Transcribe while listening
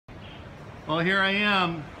Well, here I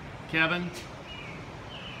am, Kevin.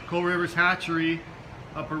 Coal River's Hatchery,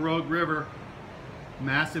 Upper Rogue River.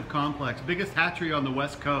 Massive complex. Biggest hatchery on the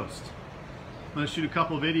West Coast. I'm going to shoot a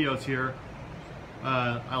couple videos here.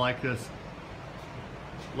 I like this.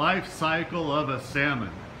 Life cycle of a salmon.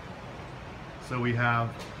 So we have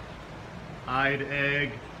eyed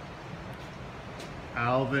egg,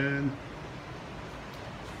 alvin,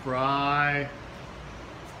 fry,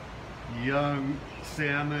 young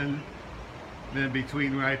salmon, then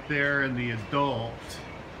between right there and the adult,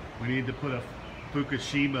 we need to put a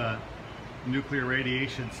Fukushima nuclear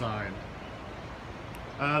radiation sign.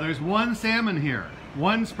 There's one salmon here,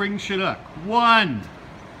 one spring Chinook, one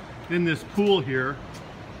in this pool here.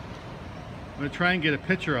 I'm going to try and get a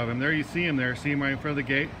picture of him. There you see him there, see him right in front of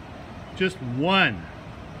the gate? Just one.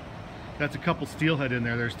 That's a couple steelhead in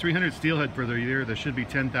there. There's 300 steelhead for the year. There should be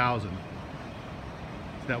 10,000.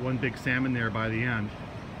 It's that one big salmon there by the end.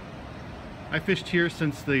 I fished here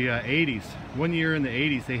since the 80s. One year in the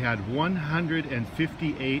 80s they had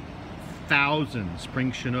 158,000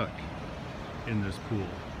 spring Chinook in this pool.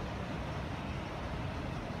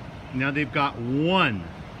 Now they've got one.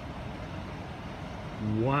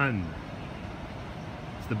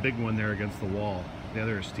 It's the big one there against the wall. The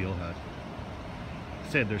other is steelhead. I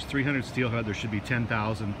said there's 300 steelhead, there should be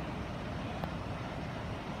 10,000.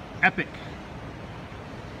 Epic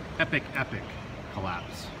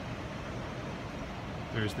collapse.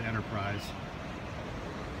 There's the Enterprise.